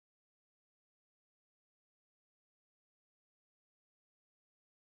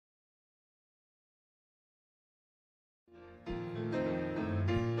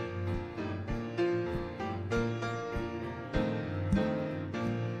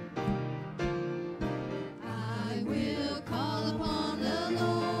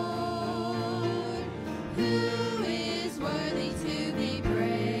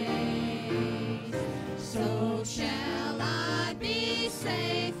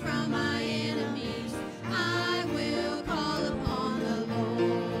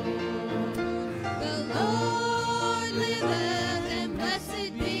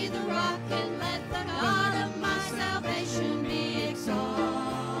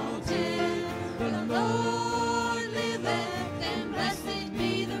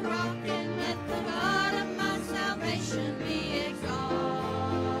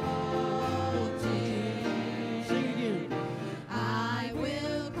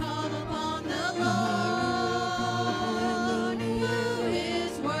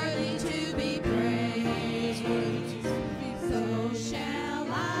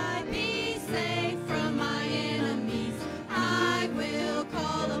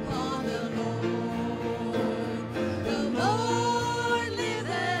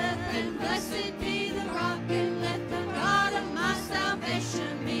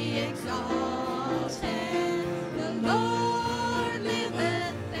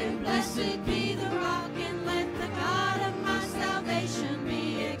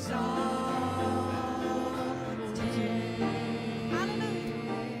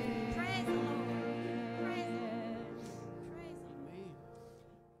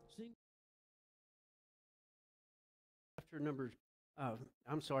chapter number,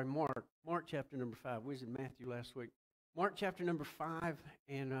 Mark chapter number 5. We was in Matthew last week. Mark chapter number 5,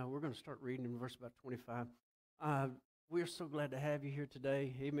 and we're going to start reading in verse about 25. We're so glad to have you here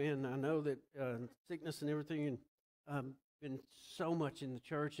today. Amen. I know that sickness and everything and been so much in the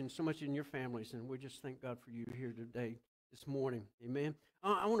church and so much in your families, and we just thank God for you here today, this morning. Amen.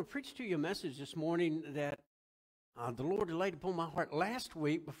 I want to preach to you a message this morning that the Lord laid upon my heart last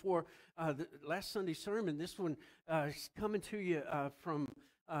week before the last Sunday sermon. This one is coming to you from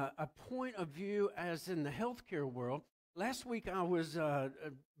a point of view as in the healthcare world. Last week I was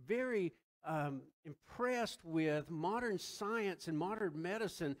very impressed with modern science and modern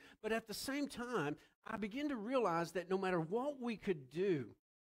medicine, but at the same time, I began to realize that no matter what we could do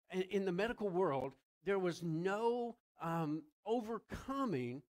in the medical world, there was no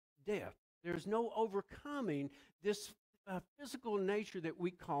overcoming death. There's no overcoming this physical nature that we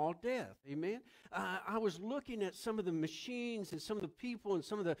call death. Amen? I was looking at some of the machines and some of the people and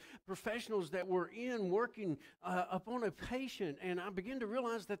some of the professionals that were working upon a patient, and I began to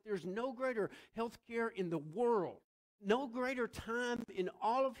realize that there's no greater health care in the world, no greater time in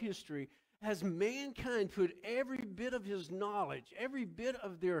all of history has mankind put every bit of his knowledge, every bit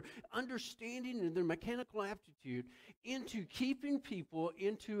of their understanding and their mechanical aptitude into keeping people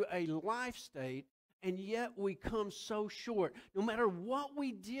into a life state, and yet we come so short. No matter what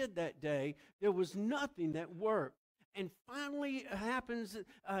we did that day, there was nothing that worked. And finally it happens,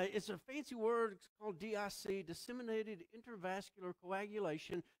 it's a fancy word, it's called DIC, disseminated intravascular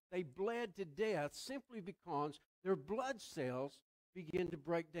coagulation. They bled to death simply because their blood cells began to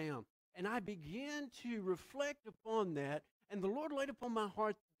break down. And I began to reflect upon that, and the Lord laid upon my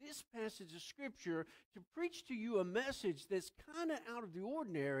heart this passage of Scripture to preach to you a message that's kind of out of the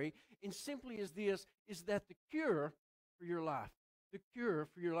ordinary, and simply is this, is that the cure for your life. The cure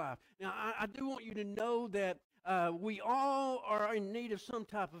for your life. Now, I do want you to know that we all are in need of some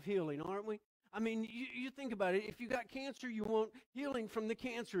type of healing, aren't we? I mean, you think about it. If you got cancer, you want healing from the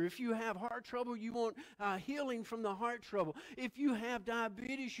cancer. If you have heart trouble, you want healing from the heart trouble. If you have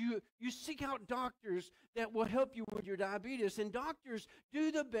diabetes, you seek out doctors that will help you with your diabetes. And doctors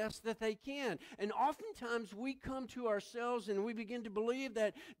do the best that they can. And oftentimes we come to ourselves and we begin to believe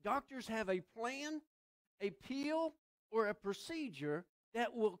that doctors have a plan, a pill, or a procedure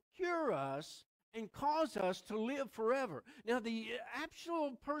that will cure us and cause us to live forever. Now, the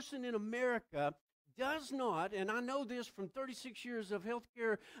actual person in America does not, and I know this from 36 years of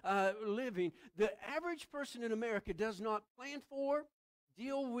healthcare living, the average person in America does not plan for,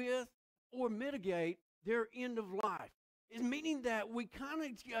 deal with, or mitigate their end of life. It's meaning that we kind of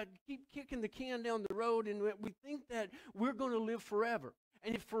keep kicking the can down the road, and we think that we're going to live forever.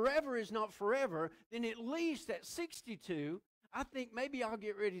 And if forever is not forever, then at least at 62, I think maybe I'll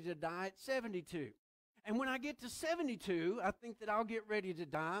get ready to die at 72. And when I get to 72, I think that I'll get ready to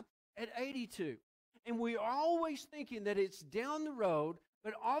die at 82. And we're always thinking that it's down the road,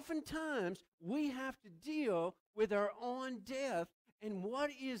 but oftentimes we have to deal with our own death. And what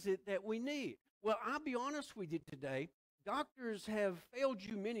is it that we need? Well, I'll be honest with you today. Doctors have failed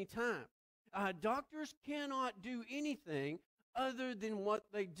you many times. Doctors cannot do anything other than what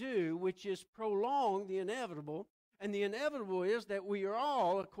they do, which is prolong the inevitable. And the inevitable is that we are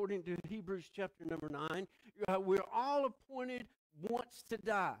all, according to Hebrews chapter number 9, we're all appointed once to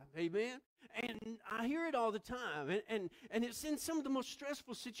die. Amen? And I hear it all the time. And it's in some of the most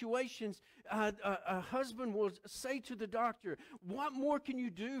stressful situations. A husband will say to the doctor, "What more can you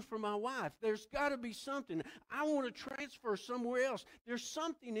do for my wife? There's got to be something. I want to transfer somewhere else. There's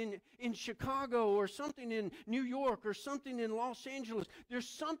something in Chicago or something in New York or something in Los Angeles. There's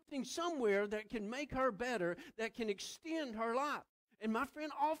something somewhere that can make her better, that can extend her life." And my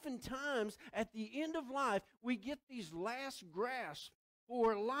friend, oftentimes at the end of life, we get these last grasps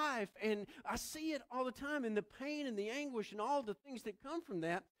for life, and I see it all the time in the pain and the anguish and all the things that come from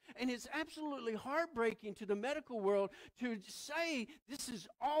that. And it's absolutely heartbreaking to the medical world to say this is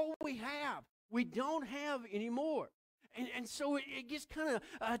all we have. We don't have any more. And so it gets kind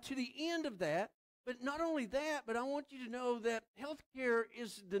of to the end of that. But not only that, but I want you to know that healthcare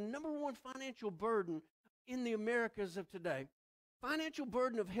is the number one financial burden in the Americas of today. Financial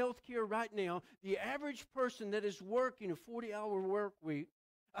burden of healthcare right now, the average person that is working a 40-hour work week,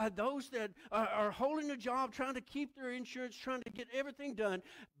 those that are holding a job, trying to keep their insurance, trying to get everything done,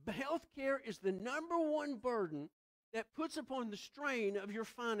 healthcare is the number one burden that puts upon the strain of your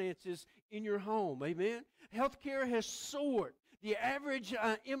finances in your home. Amen? Healthcare has soared. The average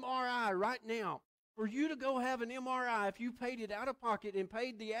MRI right now, for you to go have an MRI, if you paid it out of pocket and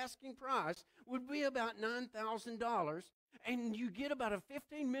paid the asking price, would be about $9,000. And you get about a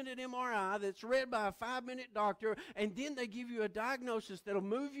 15-minute MRI that's read by a 5-minute doctor, and then they give you a diagnosis that'll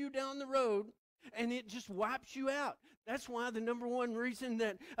move you down the road, and it just wipes you out. That's why the number one reason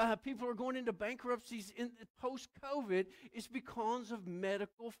that people are going into bankruptcies in post-COVID is because of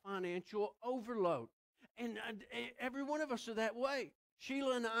medical financial overload. And every one of us are that way.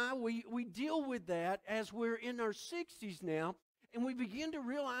 Sheila and I, we deal with that as we're in our 60s now, and we begin to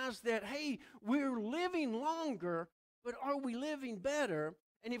realize that, hey, we're living longer, but are we living better?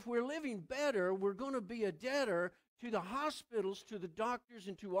 And if we're living better, we're going to be a debtor to the hospitals, to the doctors,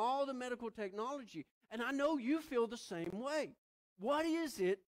 and to all the medical technology. And I know you feel the same way. What is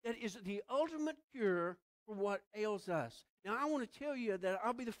it that is the ultimate cure for what ails us? Now, I want to tell you that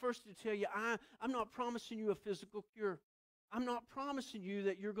I'll be the first to tell you I'm not promising you a physical cure. I'm not promising you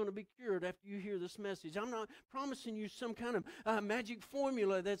that you're going to be cured after you hear this message. I'm not promising you some kind of magic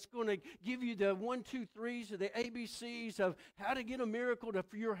formula that's going to give you the 1, 2, 3s or the ABCs of how to get a miracle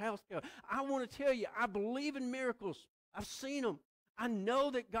for your health care. I want to tell you, I believe in miracles. I've seen them. I know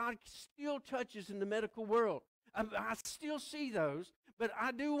that God still touches in the medical world. I still see those, but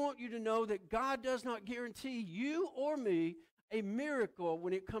I do want you to know that God does not guarantee you or me a miracle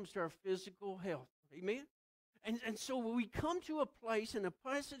when it comes to our physical health. Amen? And so we come to a place in a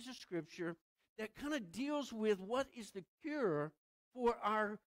passage of Scripture that kind of deals with what is the cure for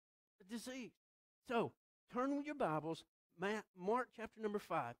our disease. So turn with your Bibles, Mark chapter number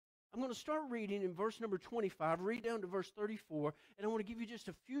 5. I'm going to start reading in verse number 25, read down to verse 34, and I want to give you just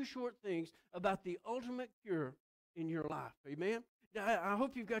a few short things about the ultimate cure in your life. Amen? I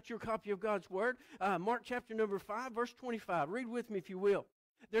hope you've got your copy of God's Word. Mark chapter number 5, verse 25. Read with me if you will.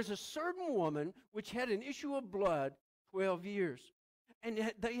 There's a certain woman which had an issue of blood 12 years.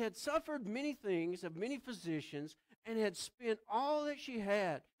 And they had suffered many things of many physicians and had spent all that she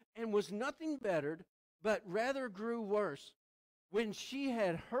had and was nothing bettered, but rather grew worse. When she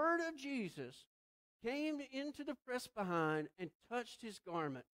had heard of Jesus, came into the press behind and touched his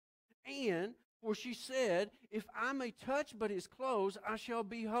garment. And, for she said, if I may touch but his clothes, I shall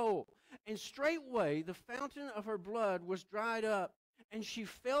be whole. And straightway the fountain of her blood was dried up, and she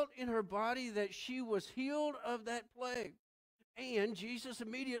felt in her body that she was healed of that plague. And Jesus,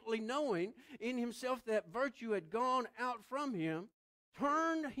 immediately knowing in himself that virtue had gone out from him,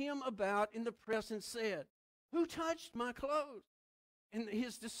 turned him about in the press and said, who touched my clothes? And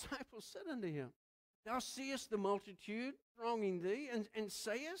his disciples said unto him, thou seest the multitude thronging thee, and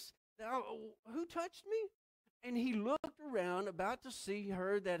sayest thou, who touched me? And he looked around about to see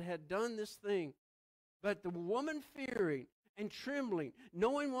her that had done this thing. But the woman, fearing and trembling,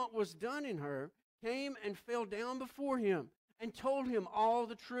 knowing what was done in her, came and fell down before him and told him all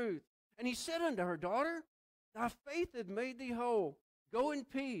the truth. And he said unto her, daughter, thy faith hath made thee whole. Go in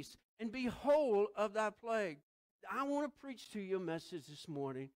peace and be whole of thy plague. I want to preach to you a message this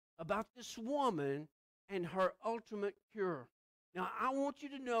morning about this woman and her ultimate cure. Now, I want you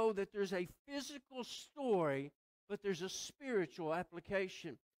to know that there's a physical story, but there's a spiritual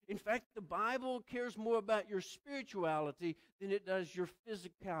application. In fact, the Bible cares more about your spirituality than it does your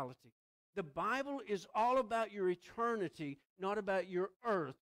physicality. The Bible is all about your eternity, not about your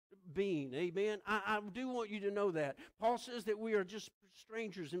earth being. Amen? I do want you to know that. Paul says that we are just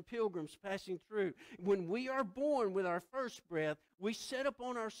strangers and pilgrims passing through. When we are born with our first breath, we set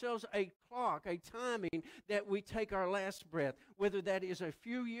upon ourselves a clock, a timing that we take our last breath, whether that is a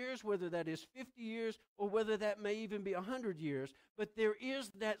few years, whether that is 50 years, or whether that may even be 100 years. But there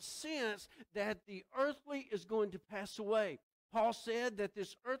is that sense that the earthly is going to pass away. Paul said that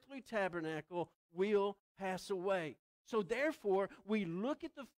this earthly tabernacle will pass away. So therefore, we look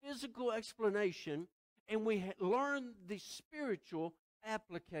at the physical explanation and we learn the spiritual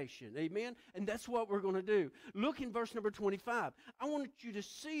application. Amen? And that's what we're going to do. Look in verse number 25. I want you to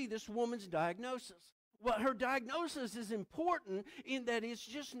see this woman's diagnosis. Well, her diagnosis is important in that it's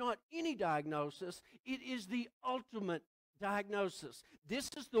just not any diagnosis. It is the ultimate diagnosis. This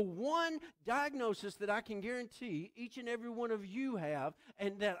is the one diagnosis that I can guarantee each and every one of you have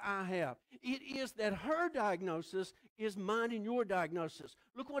and that I have. It is that her diagnosis is mine and your diagnosis.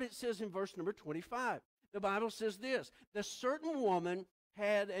 Look what it says in verse number 25. The Bible says this, the certain woman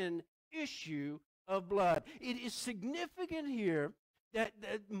had an issue of blood. It is significant here that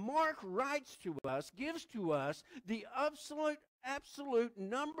Mark writes to us, gives to us the absolute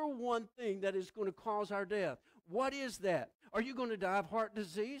number one thing that is going to cause our death. What is that? Are you going to die of heart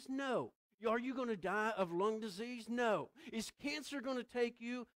disease? No. Are you going to die of lung disease? No. Is cancer going to take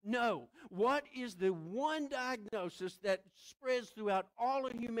you? No. What is the one diagnosis that spreads throughout all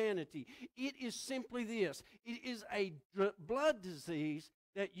of humanity? It is simply this. It is a blood disease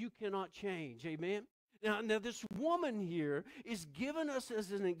that you cannot change. Amen? Now this woman here is given us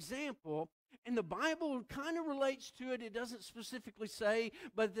as an example, and the Bible kind of relates to it. It doesn't specifically say,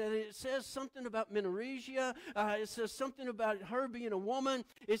 but that it says something about menorrhagia. It says something about her being a woman.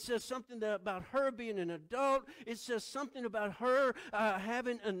 It says something about her being an adult. It says something about her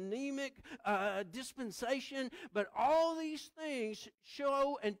having anemic dispensation. But all these things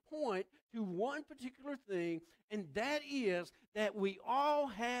show and point to one particular thing, and that is that we all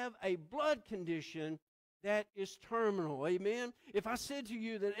have a blood condition that is terminal. Amen? If I said to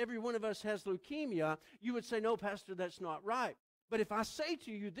you that every one of us has leukemia, you would say, no, Pastor, that's not right. But if I say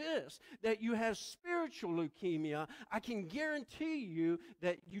to you this, that you have spiritual leukemia, I can guarantee you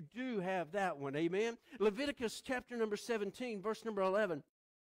that you do have that one. Amen? Leviticus chapter number 17, verse number 11.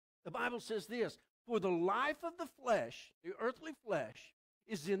 The Bible says this, for the life of the flesh, the earthly flesh,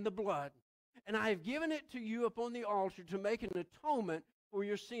 is in the blood. And I have given it to you upon the altar to make an atonement for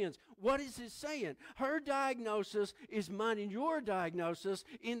your sins. What is it saying? Her diagnosis is mine and your diagnosis,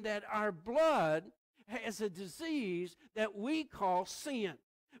 in that our blood has a disease that we call sin.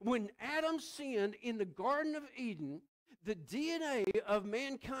 When Adam sinned in the Garden of Eden, the DNA of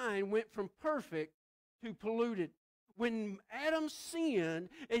mankind went from perfect to polluted. When Adam sinned,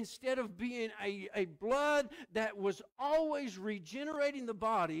 instead of being a blood that was always regenerating the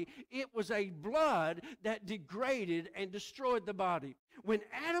body, it was a blood that degraded and destroyed the body. When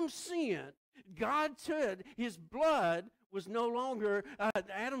Adam sinned, God said his blood was no longer,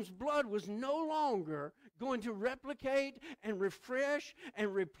 Adam's blood was no longer going to replicate and refresh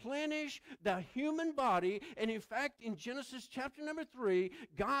and replenish the human body. And in fact, in Genesis chapter number 3,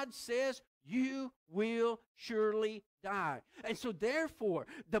 God says, you will surely die. And so therefore,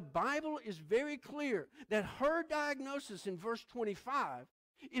 the Bible is very clear that her diagnosis in verse 25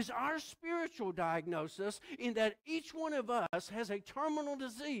 is our spiritual diagnosis, in that each one of us has a terminal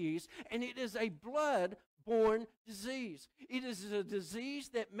disease, and it is a blood-borne disease. It is a disease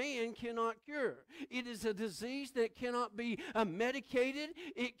that man cannot cure. It is a disease that cannot be medicated.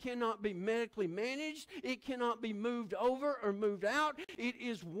 It cannot be medically managed. It cannot be moved over or moved out. It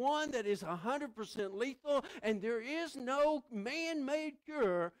is one that is 100% lethal, and there is no man-made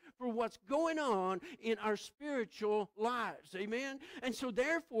cure for what's going on in our spiritual lives. Amen? And so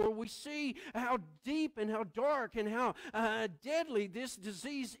therefore, we see how deep and how dark and how deadly this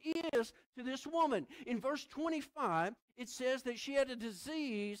disease is to this woman. In verse 25, it says that she had a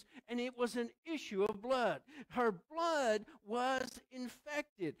disease, and it was an issue of blood. Her blood was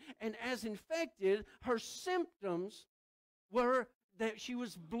infected, and as infected, her symptoms were that she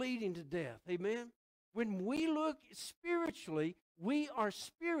was bleeding to death. Amen? When we look spiritually, we are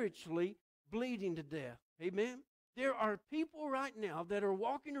spiritually bleeding to death. Amen? There are people right now that are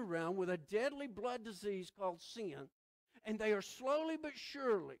walking around with a deadly blood disease called sin, and they are slowly but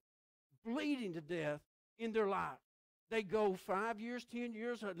surely bleeding to death in their life. They go 5 years, 10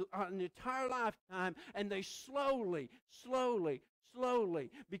 years, an entire lifetime, and they slowly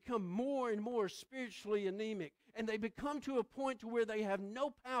become more and more spiritually anemic. And they become to a point to where they have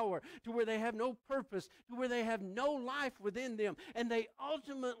no power, to where they have no purpose, to where they have no life within them. And they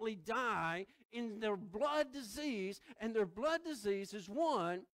ultimately die in their blood disease, and their blood disease is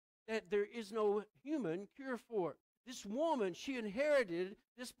one that there is no human cure for. This woman, she inherited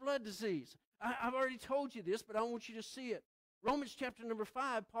this blood disease. I've already told you this, but I want you to see it. Romans chapter number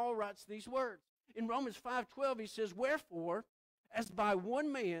 5, Paul writes these words. In Romans 5:12, he says, wherefore, as by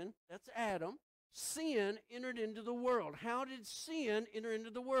one man, that's Adam, sin entered into the world. How did sin enter into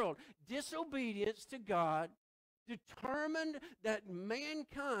the world? Disobedience to God determined that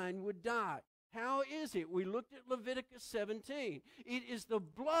mankind would die. How is it? We looked at Leviticus 17. It is the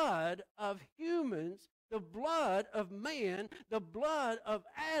blood of humans, the blood of man, the blood of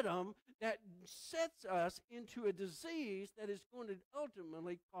Adam that sets us into a disease that is going to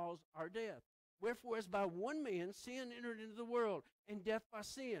ultimately cause our death. Wherefore, as by one man sin entered into the world, and death by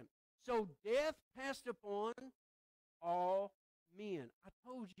sin. So death passed upon all men. I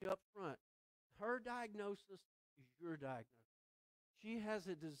told you up front, her diagnosis is your diagnosis. She has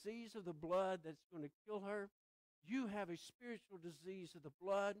a disease of the blood that's going to kill her. You have a spiritual disease of the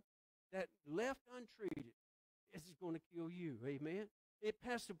blood that, left untreated, is going to kill you. Amen? It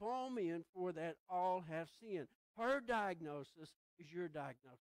passed upon all men, for that all have sinned. Her diagnosis is your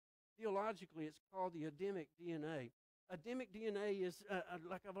diagnosis. Theologically, it's called the Adamic DNA. Adamic DNA is,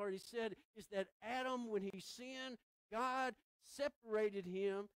 like I've already said, is that Adam, when he sinned, God separated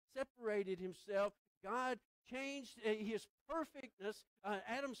himself. God changed his perfectness,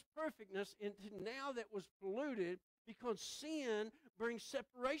 Adam's perfectness, into now that was polluted, because sin brings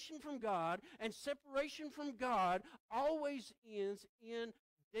separation from God, and separation from God always ends in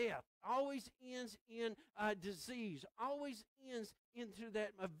death, always ends in disease, always ends into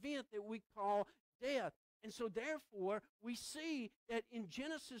that event that we call death. And so therefore, we see that in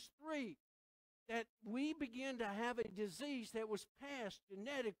Genesis 3, that we begin to have a disease that was passed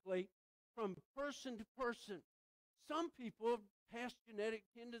genetically from person to person. Some people have passed genetic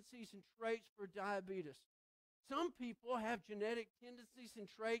tendencies and traits for diabetes. Some people have genetic tendencies and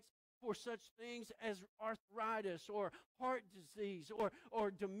traits for such things as arthritis or heart disease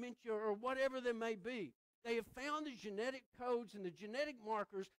or dementia or whatever there may be. They have found the genetic codes and the genetic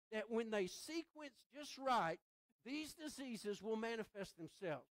markers that when they sequence just right, these diseases will manifest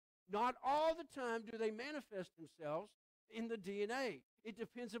themselves. Not all the time do they manifest themselves in the DNA. It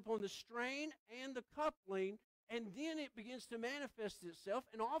depends upon the strain and the coupling, and then it begins to manifest itself,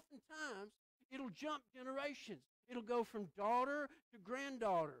 and oftentimes it'll jump generations. It'll go from daughter to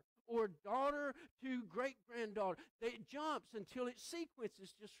granddaughter or daughter to great-granddaughter. It jumps until it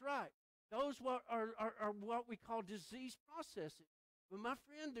sequences just right. Those are what we call disease processes. But my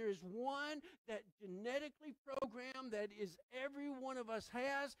friend, there is one that genetically programmed that is every one of us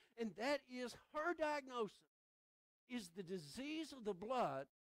has, and that is her diagnosis is the disease of the blood,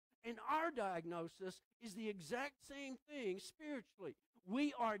 and our diagnosis is the exact same thing spiritually.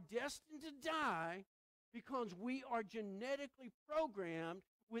 We are destined to die because we are genetically programmed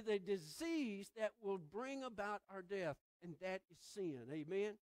with a disease that will bring about our death, and that is sin.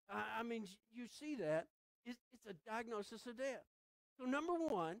 Amen? I mean, you see that. It's a diagnosis of death. So number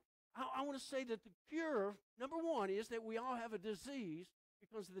one, I want to say that the cure, number one, is that we all have a disease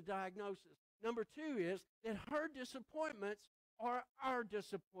because of the diagnosis. Number two is that her disappointments are our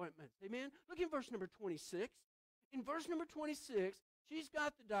disappointments. Amen? Look in verse number 26. In verse number 26, she's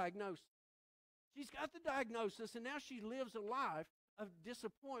got the diagnosis. She's got the diagnosis, and now she lives a life of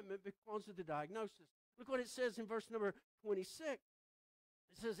disappointment because of the diagnosis. Look what it says in verse number 26.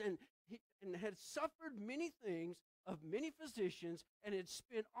 It says, and had suffered many things of many physicians, and had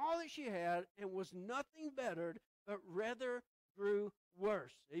spent all that she had, and was nothing bettered, but rather grew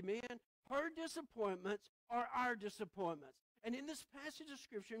worse. Amen? Her disappointments are our disappointments. And in this passage of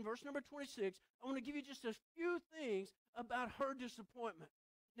Scripture, in verse number 26, I want to give you just a few things about her disappointment.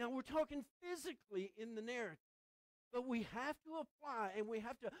 Now, we're talking physically in the narrative, but we have to apply and we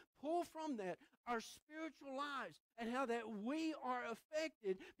have to pull from that our spiritual lives and how that we are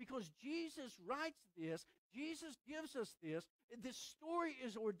affected because Jesus writes this, Jesus gives us this. This story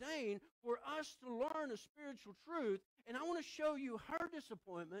is ordained for us to learn a spiritual truth, and I want to show you her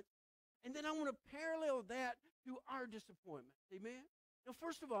disappointment, and then I want to parallel that to our disappointment. Amen? Now,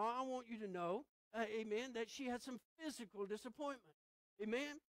 first of all, I want you to know, amen, that she had some physical disappointment.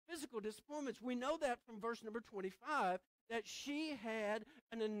 Amen? Physical disappointments. We know that from verse number 25, that she had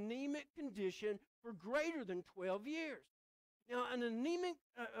an anemic condition for greater than 12 years. Now, an anemic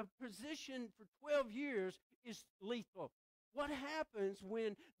position for 12 years is lethal. What happens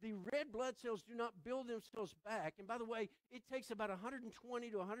when the red blood cells do not build themselves back? And by the way, it takes about 120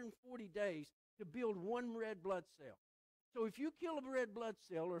 to 140 days to build one red blood cell. So if you kill a red blood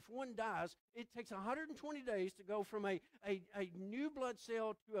cell, or if one dies, it takes 120 days to go from a new blood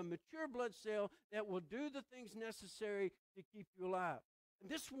cell to a mature blood cell that will do the things necessary to keep you alive. And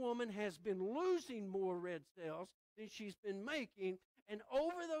this woman has been losing more red cells than she's been making, and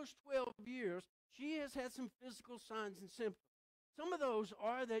over those 12 years, she has had some physical signs and symptoms. Some of those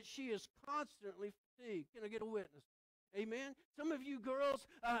are that she is constantly fatigued. Can I get a witness? Amen. Some of you girls,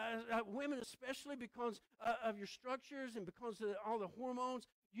 women especially, because of your structures and because of all the hormones,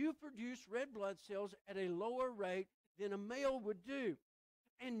 you produce red blood cells at a lower rate than a male would do.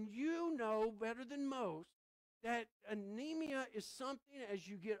 And you know better than most that anemia is something as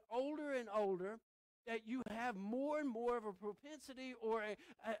you get older and older that you have more and more of a propensity or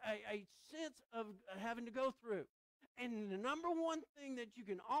a sense of having to go through. And the number one thing that you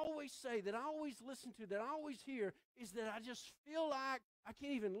can always say, that I always listen to, that I always hear, is that I just feel like I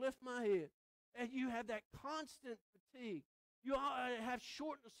can't even lift my head. And you have that constant fatigue. You have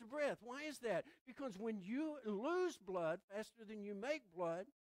shortness of breath. Why is that? Because when you lose blood faster than you make blood,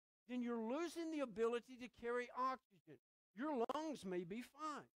 then you're losing the ability to carry oxygen. Your lungs may be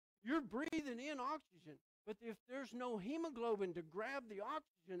fine. You're breathing in oxygen, but if there's no hemoglobin to grab the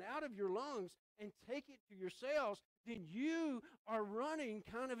oxygen out of your lungs and take it to your cells, then you are running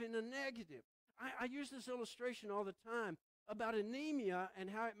kind of in a negative. I use this illustration all the time about anemia and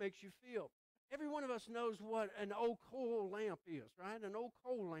how it makes you feel. Every one of us knows what an old coal lamp is, right? An old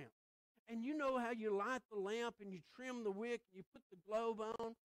coal lamp. And you know how you light the lamp and you trim the wick and you put the globe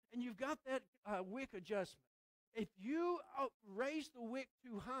on, and you've got that wick adjustment. If you raise the wick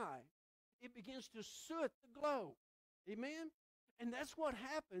too high, it begins to soot the globe. Amen? And that's what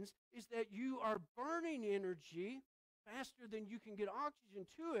happens, is that you are burning energy faster than you can get oxygen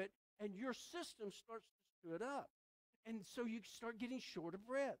to it, and your system starts to stood up. And so you start getting short of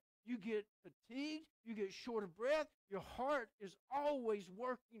breath. You get fatigued, you get short of breath, your heart is always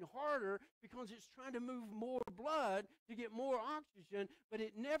working harder because it's trying to move more blood to get more oxygen, but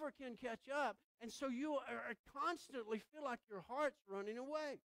it never can catch up. And so you are constantly feel like your heart's running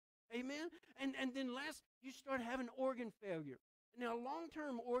away. Amen? And then last, you start having organ failure. Now,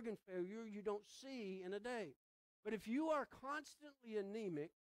 long-term organ failure you don't see in a day. But if you are constantly anemic,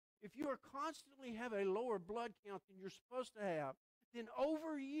 if you are constantly have a lower blood count than you're supposed to have, then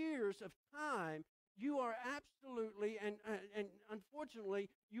over years of time, you are absolutely, and unfortunately,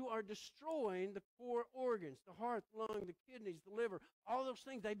 you are destroying the core organs, the heart, the lung, the kidneys, the liver, all those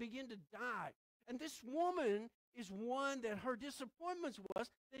things. They begin to die. And this woman is one that her disappointments was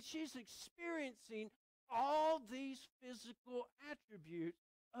that she's experiencing all these physical attributes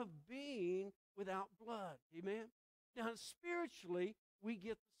of being without blood. Amen? Now, spiritually, we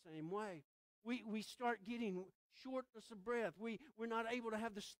get the same way. We start getting shortness of breath. We're not able to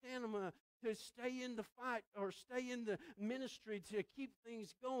have the stamina to stay in the fight or stay in the ministry to keep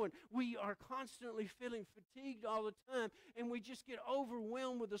things going. We are constantly feeling fatigued all the time, and we just get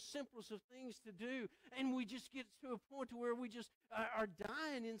overwhelmed with the simplest of things to do, and we just get to a point to where we just are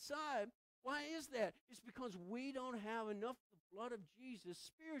dying inside. Why is that? It's because we don't have enough of the blood of Jesus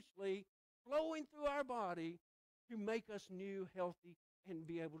spiritually flowing through our body to make us new, healthy, and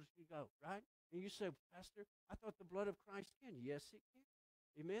be able to go, right? And you say, Pastor, I thought the blood of Christ can. Yes, it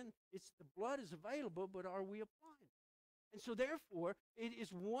can. Amen? It's the blood is available, but are we applying it? And so therefore, it is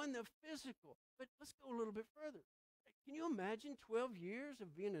one of physical. But let's go a little bit further. Can you imagine 12 years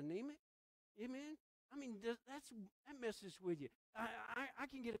of being anemic? Amen? I mean, that messes with you. I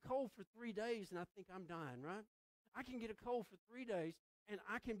can get a cold for 3 days and I think I'm dying, right? I can get a cold for 3 days and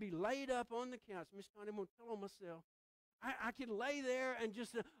I can be laid up on the couch. Miss Connie, I'm going to tell on myself. I can lay there and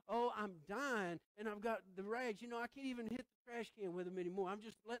just, I'm dying, and I've got the rags. You know, I can't even hit the trash can with them anymore. I'm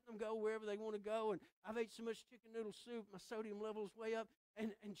just letting them go wherever they want to go, and I've ate so much chicken noodle soup, my sodium level is way up,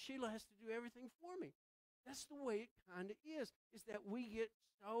 and Sheila has to do everything for me. That's the way it kind of is that we get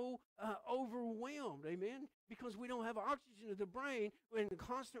so overwhelmed, amen, because we don't have oxygen to the brain, and the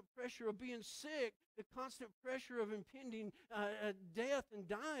constant pressure of being sick, the constant pressure of impending death and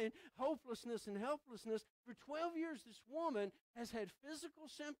dying, hopelessness and helplessness. For 12 years, this woman has had physical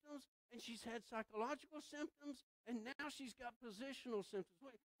symptoms, and she's had psychological symptoms, and now she's got positional symptoms.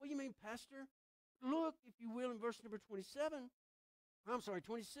 What do you mean, Pastor? Look, if you will, in verse number 26.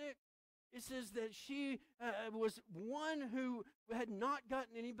 It says that she was one who had not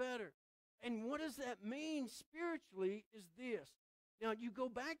gotten any better. And what does that mean spiritually is this. Now, you go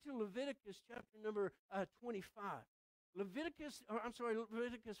back to Leviticus chapter number 25. Leviticus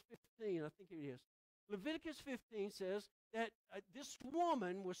 15, I think it is. Leviticus 15 says that this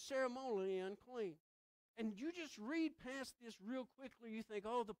woman was ceremonially unclean. And you just read past this real quickly, you think,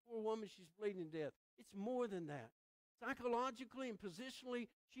 oh, the poor woman, she's bleeding to death. It's more than that. Psychologically and positionally,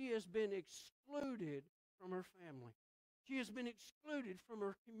 she has been excluded from her family. She has been excluded from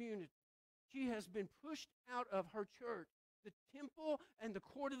her community. She has been pushed out of her church. The temple and the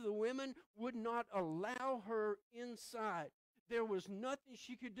court of the women would not allow her inside. There was nothing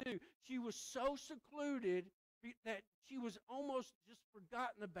she could do. She was so secluded that she was almost just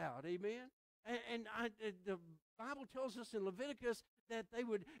forgotten about. Amen? And the Bible tells us in Leviticus that they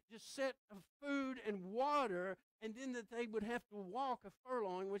would just set food and water, and then that they would have to walk a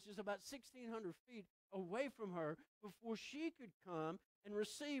furlong, which is about 1,600 feet away from her, before she could come and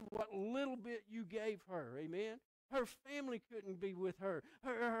receive what little bit you gave her. Amen? Her family couldn't be with her.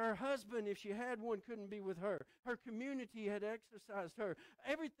 Her husband, if she had one, couldn't be with her. Her community had exercised her.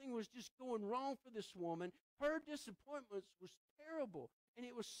 Everything was just going wrong for this woman. Her disappointments was terrible, and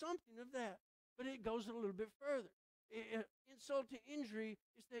it was something of that. But it goes a little bit further. Insult to injury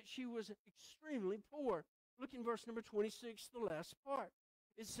is that she was extremely poor. Look in verse number 26, the last part.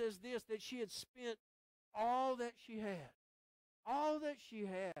 It says this, that she had spent all that she had. All that she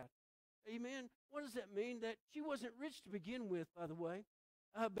had. Amen. What does that mean? That she wasn't rich to begin with, by the way.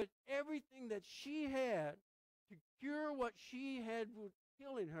 But everything that she had to cure what she had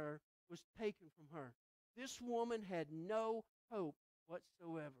killing her was taken from her. This woman had no hope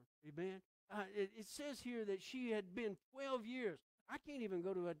whatsoever. Amen. It says here that she had been 12 years. I can't even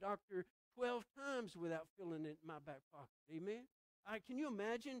go to a doctor 12 times without feeling it in my back pocket. Amen. Can you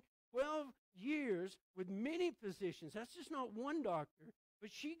imagine 12 years with many physicians? That's just not one doctor. But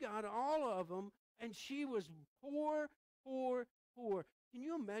she got all of them, and she was poor, poor, poor. Can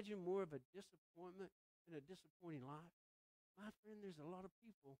you imagine more of a disappointment and a disappointing life? My friend, there's a lot of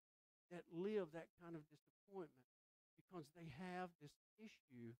people that live that kind of disappointment because they have this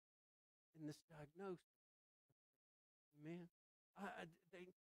issue and this diagnosis. Amen.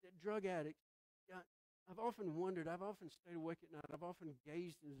 The drug addicts, yeah, I've often wondered, I've often stayed awake at night, I've often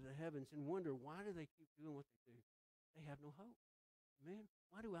gazed into the heavens and wondered, why do they keep doing what they do? They have no hope. Amen.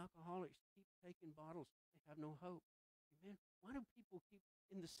 Why do alcoholics keep taking bottles? They have no hope. Amen. Why do people keep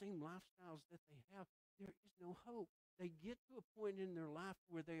in the same lifestyles that they have? There is no hope. They get to a point in their life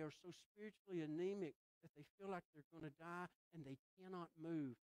where they are so spiritually anemic that they feel like they're going to die and they cannot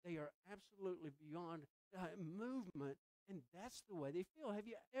move. They are absolutely beyond movement, and that's the way they feel. Have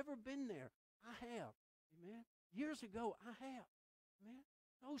you ever been there? I have. Amen. Years ago, I have. Amen.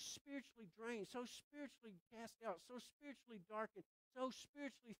 So spiritually drained, so spiritually cast out, so spiritually darkened, so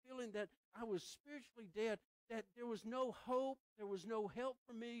spiritually feeling that I was spiritually dead, that there was no hope, there was no help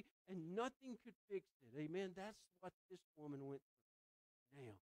for me, and nothing could fix it. Amen. That's what this woman went through.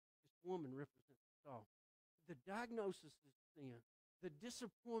 Now, this woman represents us all. The diagnosis is sin, the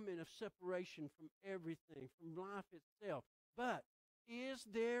disappointment of separation from everything, from life itself. But is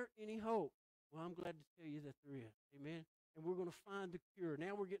there any hope? Well, I'm glad to tell you that there is. Amen. And we're going to find the cure.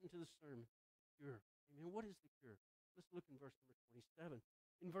 Now we're getting to the sermon. The cure. Amen. What is the cure? Let's look in verse number 27.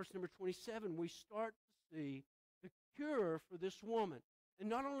 In verse number 27, we start to see the cure for this woman. And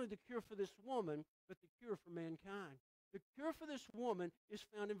not only the cure for this woman, but the cure for mankind. The cure for this woman is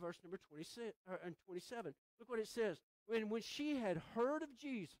found in verse number 26, and 27. Look what it says. When she had heard of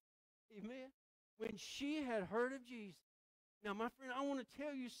Jesus, amen, when she had heard of Jesus. Now, my friend, I want to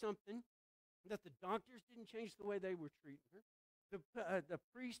tell you something, that the doctors didn't change the way they were treating her. The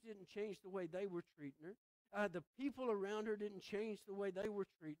priest didn't change the way they were treating her. The people around her didn't change the way they were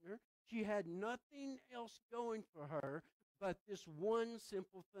treating her. She had nothing else going for her but this one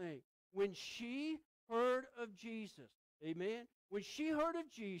simple thing. When she heard of Jesus, amen, when she heard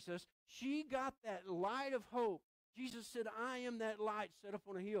of Jesus, she got that light of hope. Jesus said, I am that light set up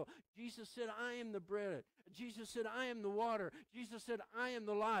on a hill. Jesus said, I am the bread. Jesus said, I am the water. Jesus said, I am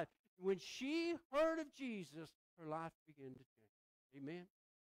the life. When she heard of Jesus, her life began to change. Amen.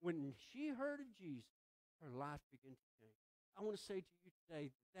 When she heard of Jesus, her life began to change. I want to say to you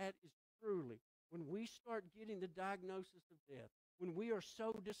today that is truly, when we start getting the diagnosis of death, when we are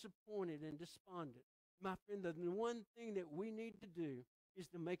so disappointed and despondent, my friend, the one thing that we need to do is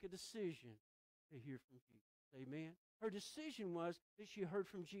to make a decision to hear from Jesus. Amen. Her decision was that she heard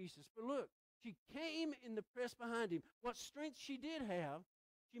from Jesus. But look, she came in the press behind him. What strength she did have,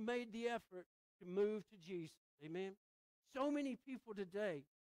 she made the effort to move to Jesus. Amen. So many people today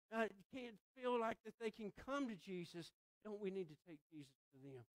can't feel like that they can come to Jesus. Don't we need to take Jesus to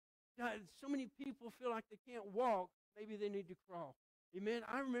them? So many people feel like they can't walk. Maybe they need to crawl. Amen.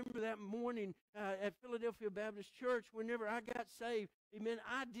 I remember that morning at Philadelphia Baptist Church whenever I got saved. Amen.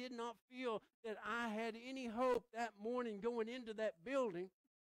 I did not feel that I had any hope that morning going into that building.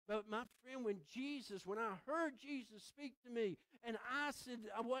 But my friend, when I heard Jesus speak to me, and I said,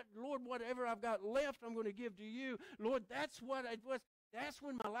 Lord, whatever I've got left, I'm going to give to you. Lord, that's what it was. That's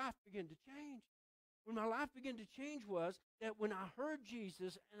when my life began to change. When my life began to change was that when I heard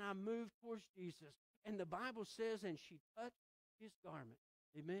Jesus and I moved towards Jesus, and the Bible says, and she touched his garment.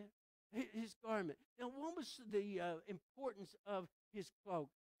 Amen? His garment. Now, what was the importance of his cloak?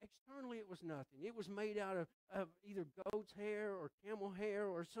 Externally, it was nothing. It was made out of either goat's hair or camel hair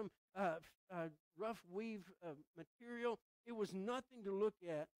or some rough weave material. It was nothing to look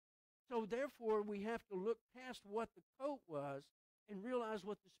at. So therefore, we have to look past what the coat was and realize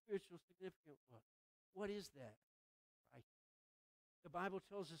what the spiritual significance was. What is that? Right. The Bible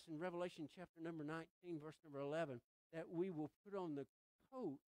tells us in Revelation chapter number 19, verse number 11, that we will put on the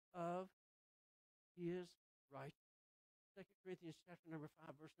coat of his righteousness. 2 Corinthians chapter number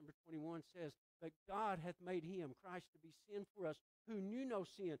 5, verse number 21 says, but God hath made him, Christ, to be sin for us, who knew no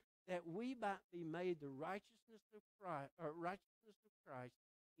sin, that we might be made the righteousness of Christ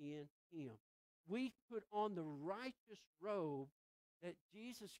in him. We put on the righteous robe that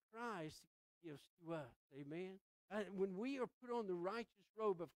Jesus Christ gives to us. Amen. When we are put on the righteous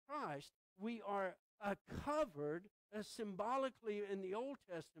robe of Christ, we are covered symbolically in the Old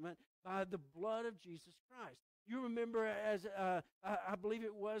Testament by the blood of Jesus Christ. You remember, as I believe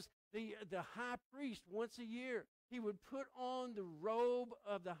it was the high priest once a year, he would put on the robe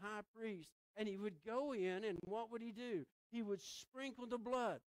of the high priest, and he would go in, and what would he do? He would sprinkle the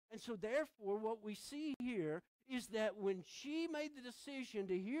blood. And so therefore, what we see here is that when she made the decision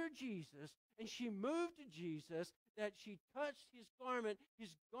to hear Jesus, and she moved to Jesus, that she touched his garment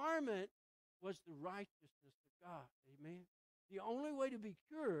was the righteousness of God. Amen. The only way to be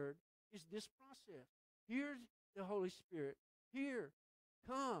cured is this process. Here's the Holy Spirit. Hear,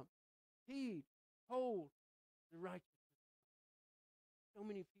 come, heed, hold the righteousness. So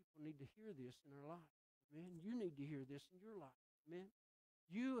many people need to hear this in their life. Amen. You need to hear this in your life. Amen.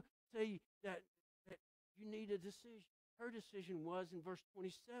 You say that you need a decision. Her decision was in verse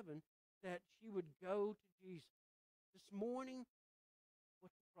 27 that she would go to Jesus. This morning,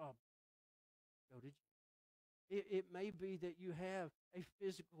 what's the problem? Go to Jesus. It may be that you have a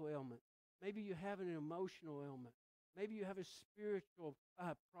physical ailment. Maybe you have an emotional ailment. Maybe you have a spiritual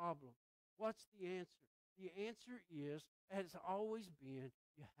problem. What's the answer? The answer is, as always been,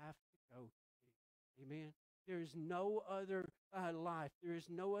 you have to go to Jesus. Amen. There is no other life. There is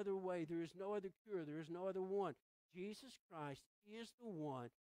no other way. There is no other cure. There is no other one. Jesus Christ is the one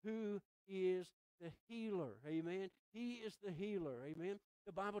who is the healer. Amen. He is the healer. Amen.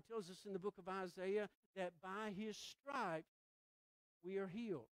 The Bible tells us in the book of Isaiah that by his stripes we are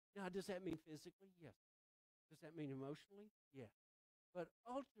healed. Now, does that mean physically? Yes. Does that mean emotionally? Yes. But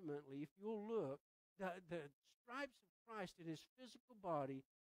ultimately, if you'll look, the stripes of Christ in his physical body,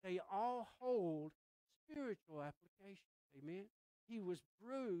 they all hold spiritual application. Amen. He was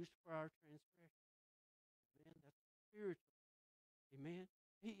bruised for our transgression. Amen. That's spiritual. Amen.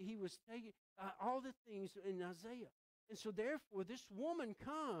 He was taking all the things in Isaiah. And so therefore, this woman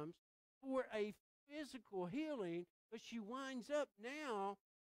comes for a physical healing, but she winds up now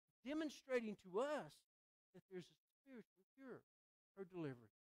demonstrating to us that there's a spiritual cure, her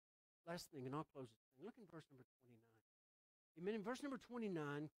deliverance. Last thing, and I'll close this thing. Look in verse number 29. Amen. In verse number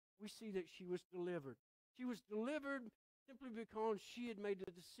 29, we see that she was delivered. She was delivered simply because she had made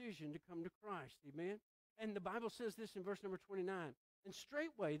a decision to come to Christ. Amen. And the Bible says this in verse number 29. And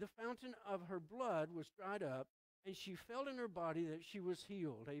straightway the fountain of her blood was dried up, and she felt in her body that she was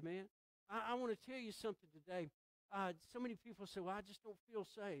healed. Amen. I want to tell you something today. So many people say, well, I just don't feel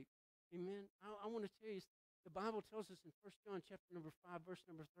safe. Amen. I want to tell you, the Bible tells us in 1 John chapter number 5, verse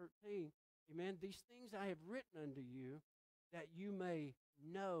number 13, amen, these things I have written unto you that you may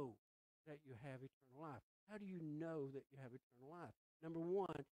know that you have eternal life. How do you know that you have eternal life? Number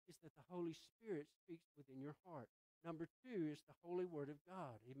one is that the Holy Spirit speaks within your heart. Number two is the Holy Word of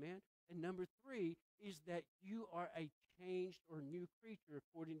God. Amen. And number three is that you are a changed or new creature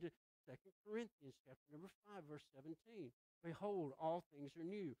according to 2 Corinthians chapter number 5, verse 17. Behold, all things are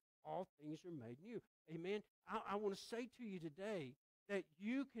new. All things are made new. Amen. I want to say to you today that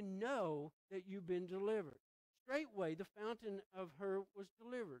you can know that you've been delivered. Straightway, the fountain of her was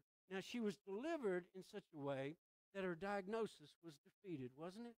delivered. Now, she was delivered in such a way that her diagnosis was defeated,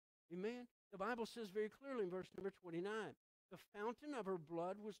 wasn't it? Amen. The Bible says very clearly in verse number 29, the fountain of her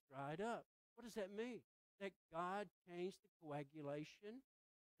blood was dried up. What does that mean? That God changed the coagulation,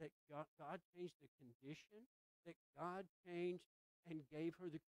 that God changed the condition, that God changed and gave her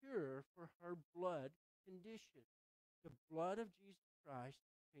the cure for her blood condition. The blood of Jesus Christ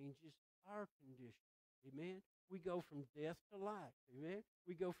changes our condition. Amen. We go from death to life. Amen.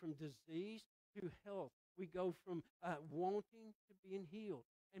 We go from disease to health. We go from wanting to being healed.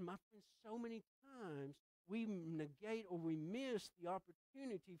 And my friends, so many times we negate or we miss the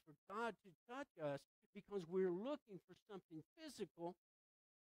opportunity for God to touch us because we're looking for something physical.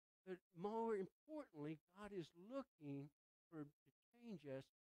 But more importantly, God is looking to change us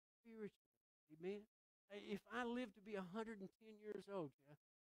spiritually. Amen. If I live to be 110 years old, Jeff,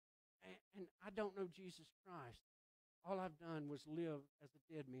 and I don't know Jesus Christ, all I've done was live as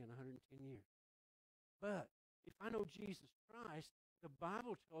a dead man 110 years. But if I know Jesus Christ, the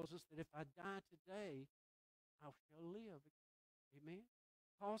Bible tells us that if I die today, I shall live. Amen.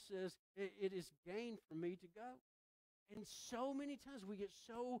 Paul says it is gain for me to go. And so many times we get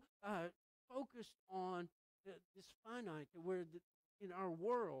so focused on this finite, where in our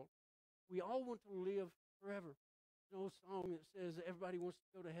world, we all want to live forever. There's an old song that says everybody wants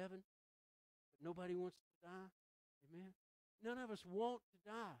to go to heaven, but nobody wants to die. Amen. None of us want to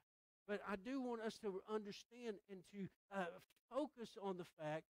die. But I do want us to understand and to focus on the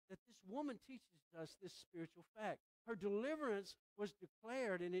fact that this woman teaches us this spiritual fact. Her deliverance was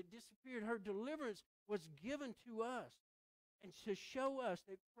declared and it disappeared. Her deliverance was given to us and to show us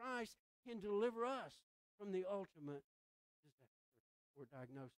that Christ can deliver us from the ultimate disaster or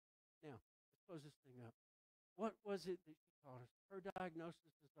diagnosis. Now, let's close this thing up. What was it that she taught us? Her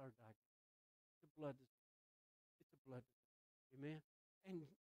diagnosis is our diagnosis. It's a blood disease. It's a blood disease. Amen? And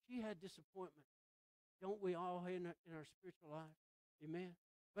she had disappointment. Don't we all in our spiritual life? Amen?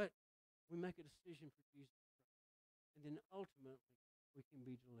 But we make a decision for Jesus Christ. And then ultimately, we can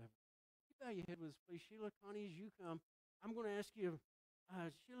be delivered. You bow your head with us, please. Sheila, Connie, as you come, I'm going to ask you,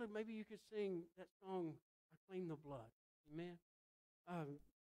 Sheila, maybe you could sing that song, I Claim the Blood. Amen? I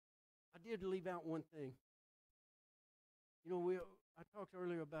did leave out one thing. You know, I talked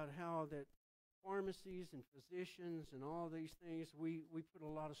earlier about how that pharmacies and physicians and all these things, we put a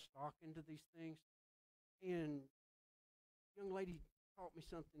lot of stock into these things. And a young lady taught me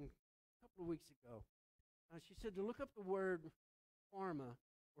something a couple of weeks ago. She said to look up the word pharma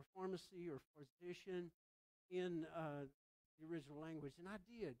or pharmacy or physician in the original language, and I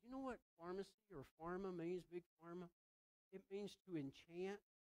did. You know what pharmacy or pharma means, big pharma? It means to enchant,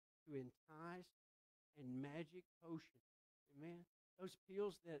 to entice, and magic potion. Amen. Those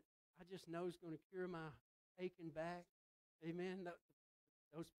pills that I just know is going to cure my aching back. Amen.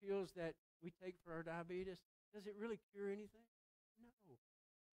 Those pills that we take for our diabetes, does it really cure anything? No.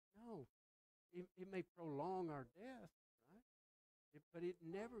 No. It may prolong our death, right? But it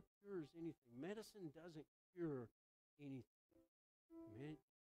never cures anything. Medicine doesn't cure anything. Amen.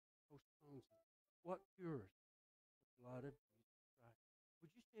 Postpones it. What cures? The blood of Jesus Christ.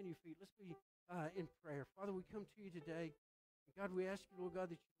 Would you stand on your feet? Let's be in prayer. Father, we come to you today. God, we ask you, Lord God,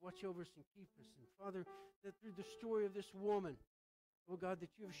 that you watch over us and keep us. And Father, that through the story of this woman, Lord God,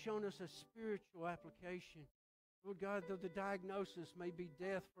 that you have shown us a spiritual application. Lord God, though the diagnosis may be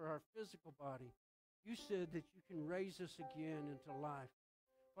death for our physical body, you said that you can raise us again into life.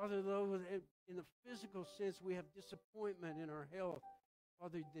 Father, though in the physical sense we have disappointment in our health,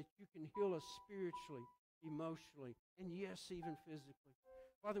 Father, that you can heal us spiritually, emotionally, and yes, even physically.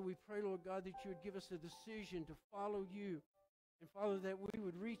 Father, we pray, Lord God, that you would give us a decision to follow you. And Father, that we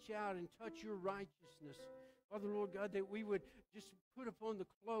would reach out and touch your righteousness. Father, Lord God, that we would just put upon the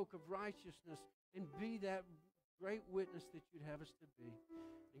cloak of righteousness and be that great witness that you'd have us to be.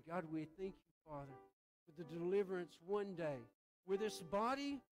 And God, we thank you, Father, for the deliverance one day where this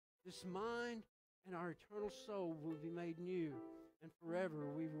body, this mind, and our eternal soul will be made new. And forever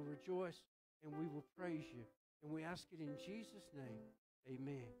we will rejoice and we will praise you. And we ask it in Jesus' name.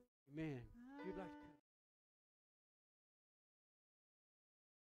 Amen. Amen. If you'd like to